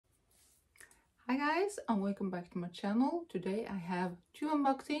Hi guys, and welcome back to my channel. Today I have two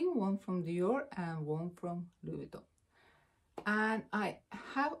unboxing, one from Dior and one from Louis Vuitton. And I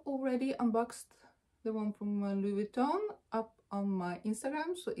have already unboxed the one from Louis Vuitton up on my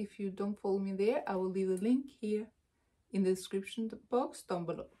Instagram, so if you don't follow me there, I will leave the link here in the description box down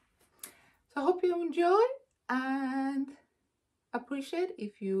below. So I hope you enjoy and appreciate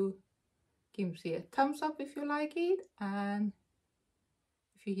if you give me a thumbs up if you like it, and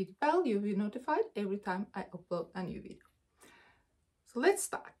if you hit the bell, you'll be notified every time I upload a new video. So let's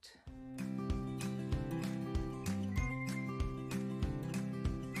start.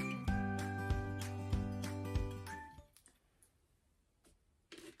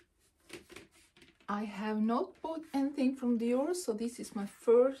 I have not bought anything from Dior, so this is my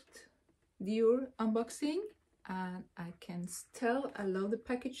first Dior unboxing, and I can tell I love the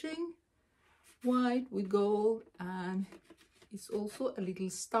packaging. White with gold, and it's also a little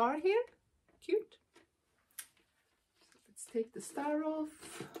star here. Cute. So let's take the star off.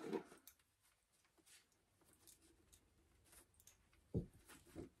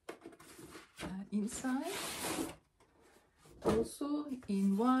 And inside, also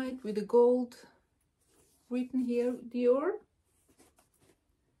in white with the gold written here, Dior.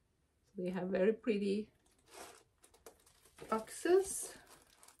 So they have very pretty boxes.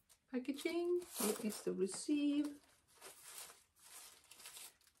 Packaging. Here is the receive.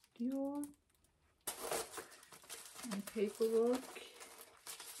 Dior. And paperwork.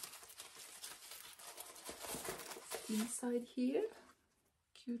 Inside here.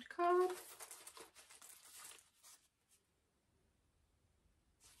 Cute card.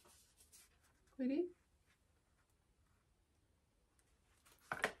 Pretty.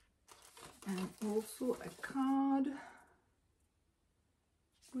 And also a card.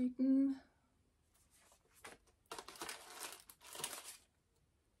 Written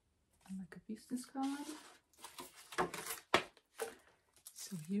like a business card.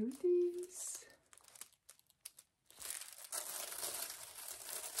 So here it is.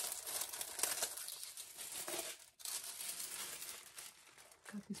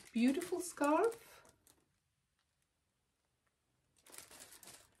 Got this beautiful scarf.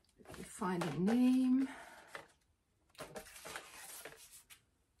 Let me find a name.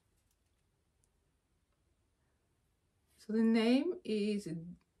 So the name is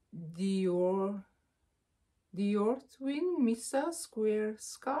Diortwin Mizza square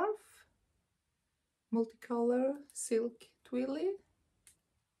scarf, multicolor silk twilly.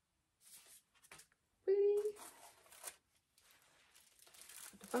 Pretty.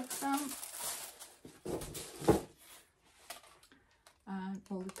 Put the box down. And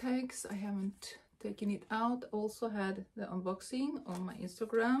all the tags, I haven't taken it out. Also had the unboxing on my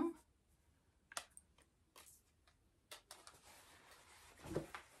Instagram.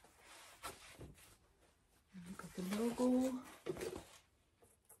 The logo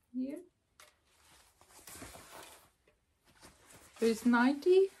here. There is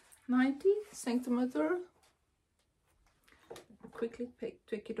 90 centimeter. Quickly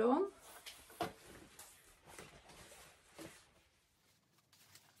take it on.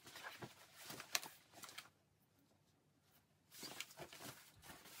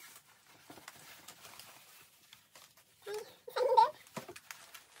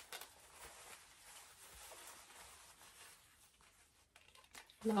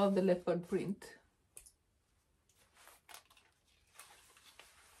 Love the leopard print.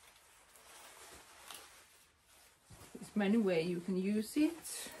 There's many ways you can use it,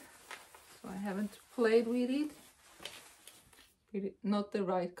 so I haven't played with it. Not the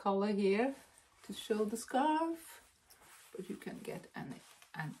right color here to show the scarf, but you can get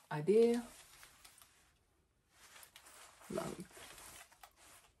an idea. Love it.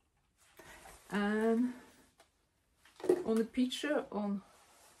 And on the picture on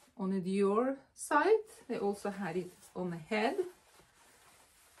the Dior site, they also had it on the head,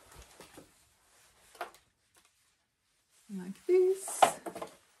 like this,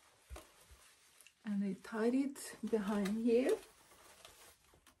 and they tied it behind here.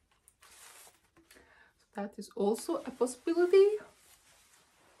 So that is also a possibility.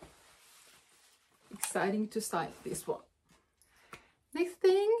 Exciting to style this one. Next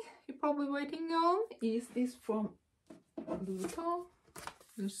thing you're probably waiting on is this from Louis Vuitton.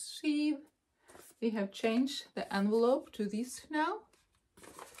 Receive. They have changed the envelope to this now,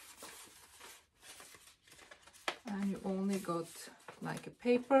 and you only got like a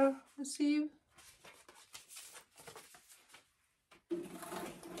paper receive.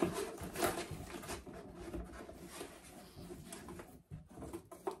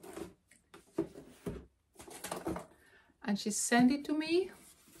 And she sent it to me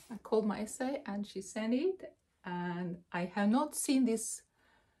I called my essay and she sent it, and I have not seen this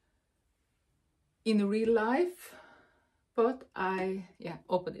in real life, but I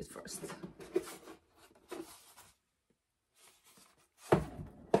open it first.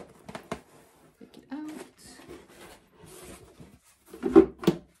 Take it out.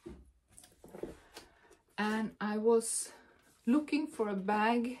 And I was looking for a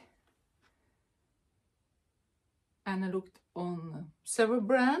bag, and I looked on several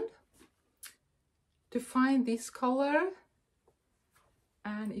brands to find this color.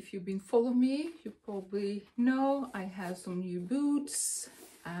 And if you've been following me, you probably know I have some new boots,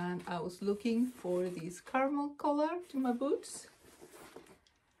 and I was looking for this caramel color to my boots,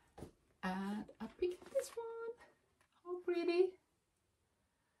 and I picked this one. How pretty.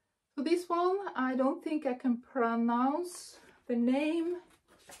 So this one, I don't think I can pronounce the name,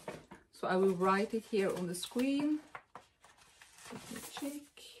 so I will write it here on the screen. Let me check.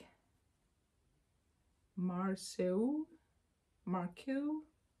 Marceau, not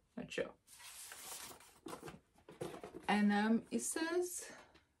sure. And it says,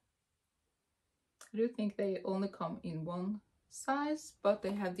 I do think they only come in one size, but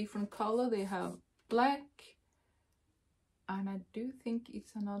they have different color. They have black, and I do think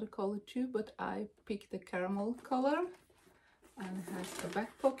it's another color too, but I picked the caramel color. And it has a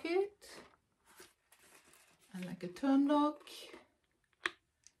back pocket and like a turn lock,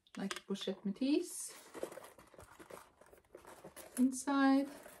 like a pochette métisse. Inside,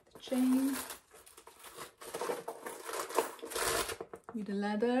 the chain with the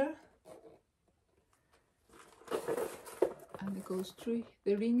leather, and it goes through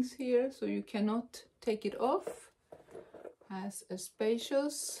the rings here, so you cannot take it off. Has a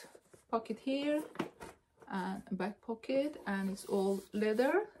spacious pocket here and a back pocket, and it's all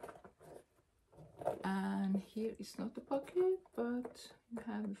leather. And here is not the pocket, but you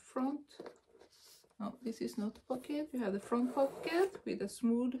have the front. No, this is not the pocket. You have the front pocket with a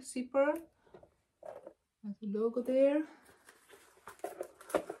smooth zipper. There's the logo there.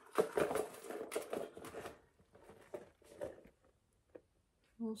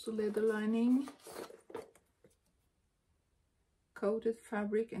 Also leather lining. Coated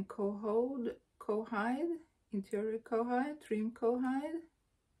fabric and cowhide. Interior cowhide, trim cowhide.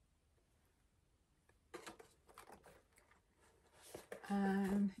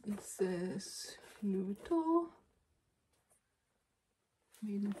 And it says Louis Vuitton,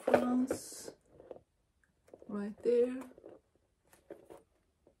 made in France, right there.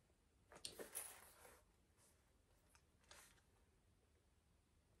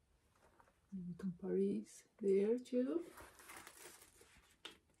 Louis Vuitton Paris there too.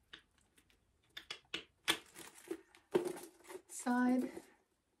 Side,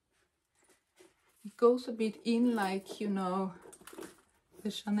 it goes a bit in, like, you know,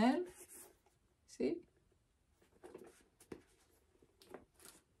 the Chanel. See?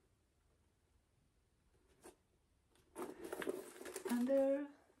 Under.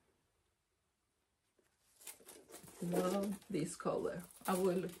 Love this color. I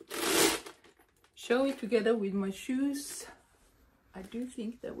will show it together with my shoes. I do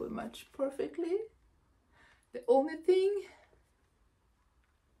think they will match perfectly. The only thing,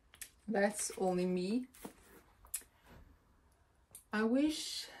 that's only me, I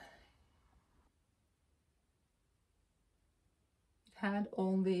wish it had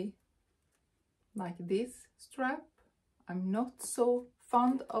only like this strap. I'm not so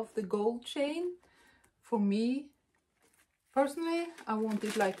fond of the gold chain. For me, personally, I want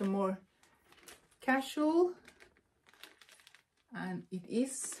it like a more casual, and it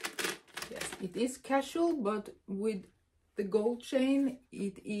is, yes, it is casual, but with the gold chain,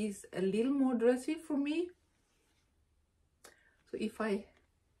 it is a little more dressy for me. So if I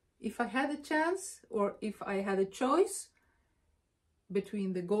had a chance, or if I had a choice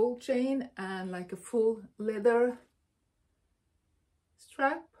between the gold chain and like a full leather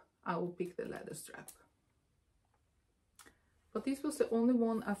strap, I will pick the leather strap. But this was the only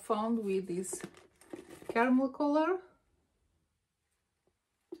one I found with this caramel color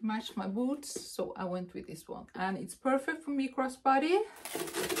to match my boots, so I went with this one, and it's perfect for me crossbody.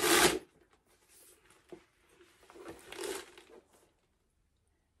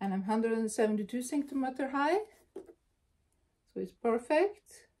 And I'm 172 centimeter high, so it's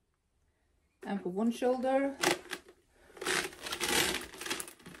perfect. And for one shoulder,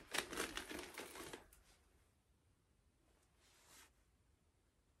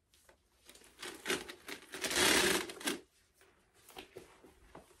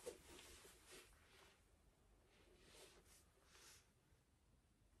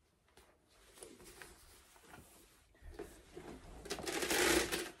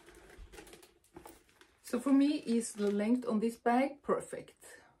 So for me is the length on this bag perfect.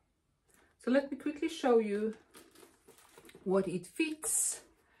 So let me quickly show you what it fits.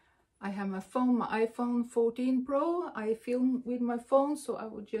 I have my phone, my iPhone 14 Pro. I film with my phone, so I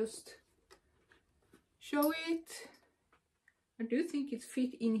will just show it. I do think it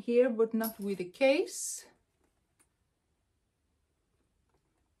fit in here, but not with a case.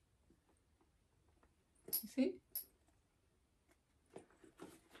 You see?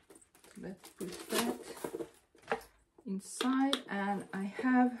 So let's put that inside, and I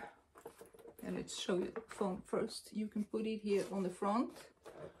have, and let's show you the phone first. You can put it here on the front.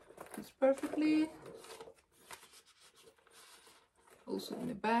 It's perfectly. Also in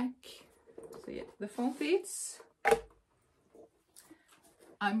the back. So yeah, the phone fits.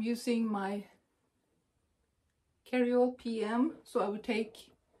 I'm using my carry-all PM, so I will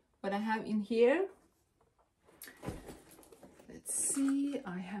take what I have in here. Let's see,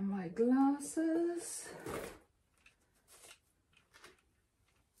 I have my glasses,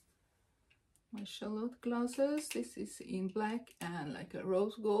 my Charlotte glasses. This is in black and like a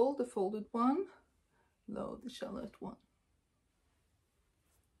rose gold, the folded one. No, the Charlotte one.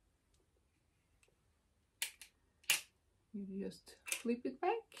 You just flip it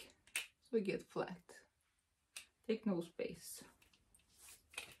back so we get flat. Take no space.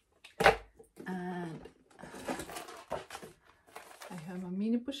 And I have a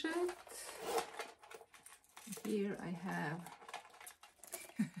mini pochette. Here I have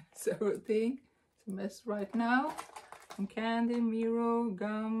several things. It's a mess right now. Some candy, mirror,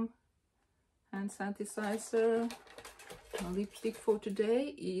 gum, hand sanitizer. My lipstick for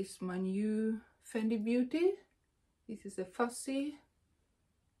today is my new Fendi Beauty. This is a Fussy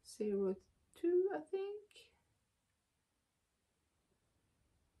 02, I think.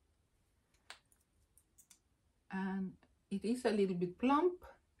 And it is a little bit plump.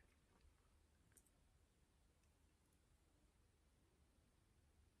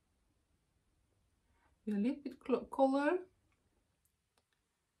 With a little bit color,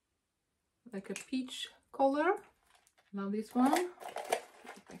 like a peach color. Now this one,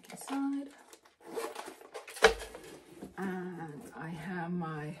 put it back inside. And I have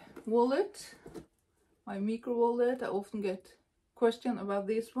my wallet, my micro wallet. I often get questions about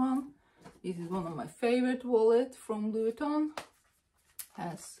this one. This is one of my favorite wallets from Louis Vuitton.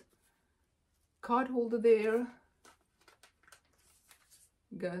 Has card holder there.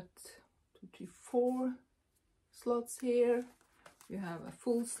 Got 2, 3, 4 slots here. You have a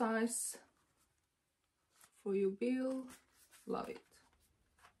full size for your bill. Love it.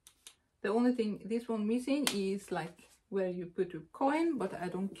 The only thing this one missing is like where you put your coin, but I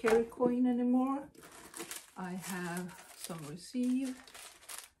don't carry coin anymore. I have some receipt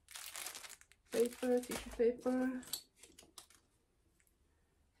paper, tissue paper.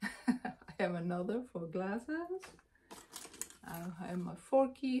 I have another for glasses. I have my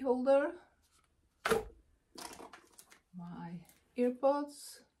 4-key holder, my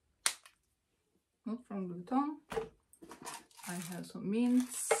earpods, not from Louis Vuitton. I have some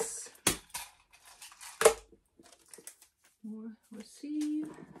mints, more receipt.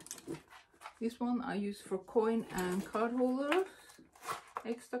 This one I use for coin and card holder,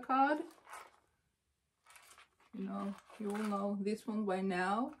 extra card. You know, you all know this one by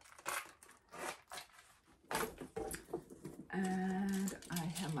now. And I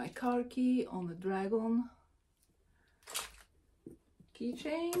have my car key on the dragon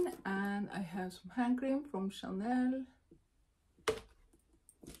keychain, and I have some hand cream from Chanel.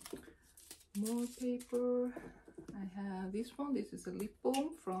 More paper. I have this one. This is a lip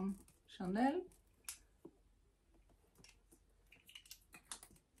balm from Chanel.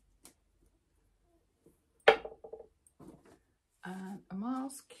 And a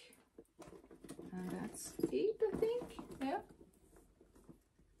mask. And that's it, I think. Yeah.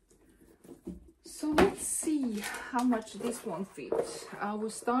 So let's see how much this one fits. I will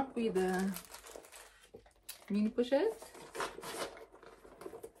start with the mini pochette.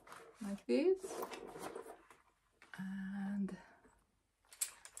 Like this. And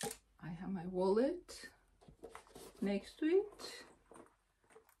I have my wallet next to it.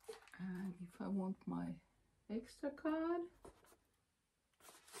 And if I want my extra card,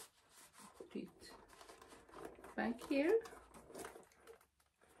 put it back here.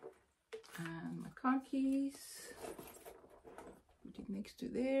 And my car keys, put it next to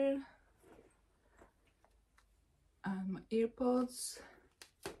there. And my earpods.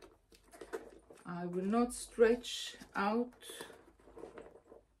 I will not stretch out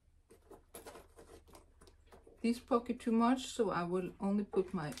this pocket too much, so I will only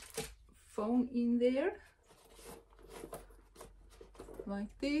put my phone in there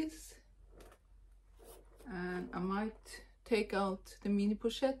like this. And I might take out the mini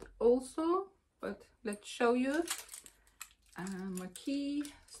pochette also, but let's show you. And my key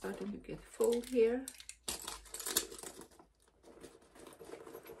starting to get full here.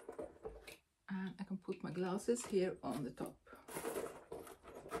 And I can put my glasses here on the top.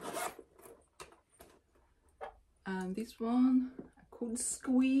 And this one, I could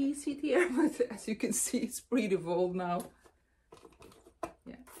squeeze it here, but as you can see, it's pretty full now.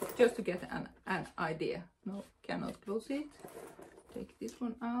 Yeah, just to get an idea. No, cannot close it. Take this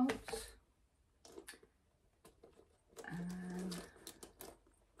one out. And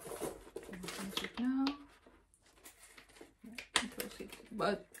close it now. Yeah, close it.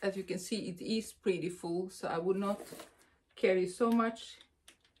 But as you can see, it is pretty full, so I would not carry so much.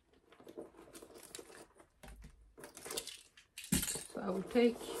 So I will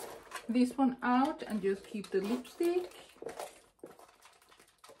take this one out and just keep the lipstick.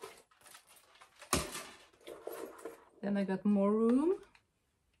 Then I got more room.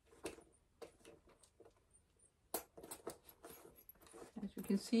 As you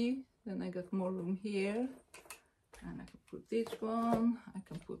can see, then I got more room here. And I can put this one, I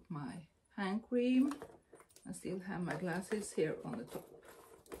can put my hand cream. I still have my glasses here on the top.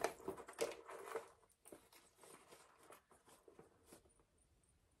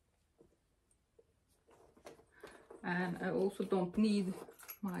 And I also don't need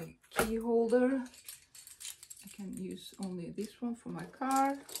my key holder. I can use only this one for my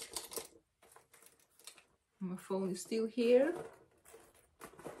car. My phone is still here.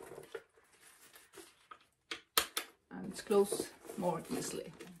 And it's closed more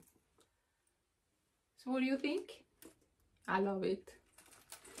easily. So what do you think? I love it.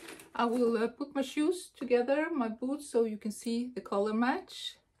 I will put my shoes together, my boots, so you can see the color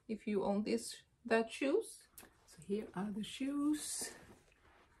match if you own that shoes. So here are the shoes.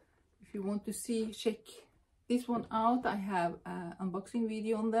 If you want to see, check this one out. I have an unboxing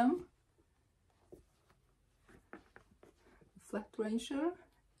video on them. Flat Ranger,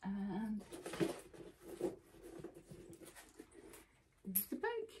 and here's the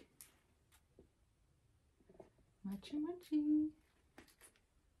bag. Matchy matchy.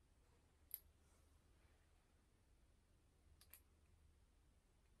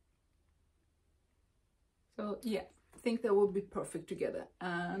 So yeah, I think that would be perfect together,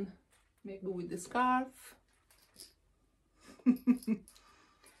 and maybe with the scarf.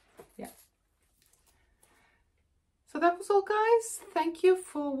 Yeah. So that was all, guys. Thank you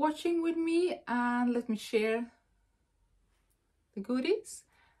for watching with me, and let me share the goodies,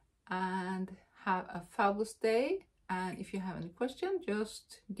 and have a fabulous day. And if you have any questions,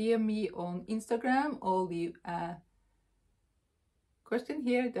 just DM me on Instagram or leave a question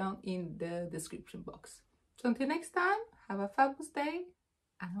here down in the description box. So until next time, have a fabulous day,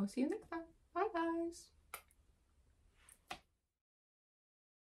 and I'll see you next time. Bye guys.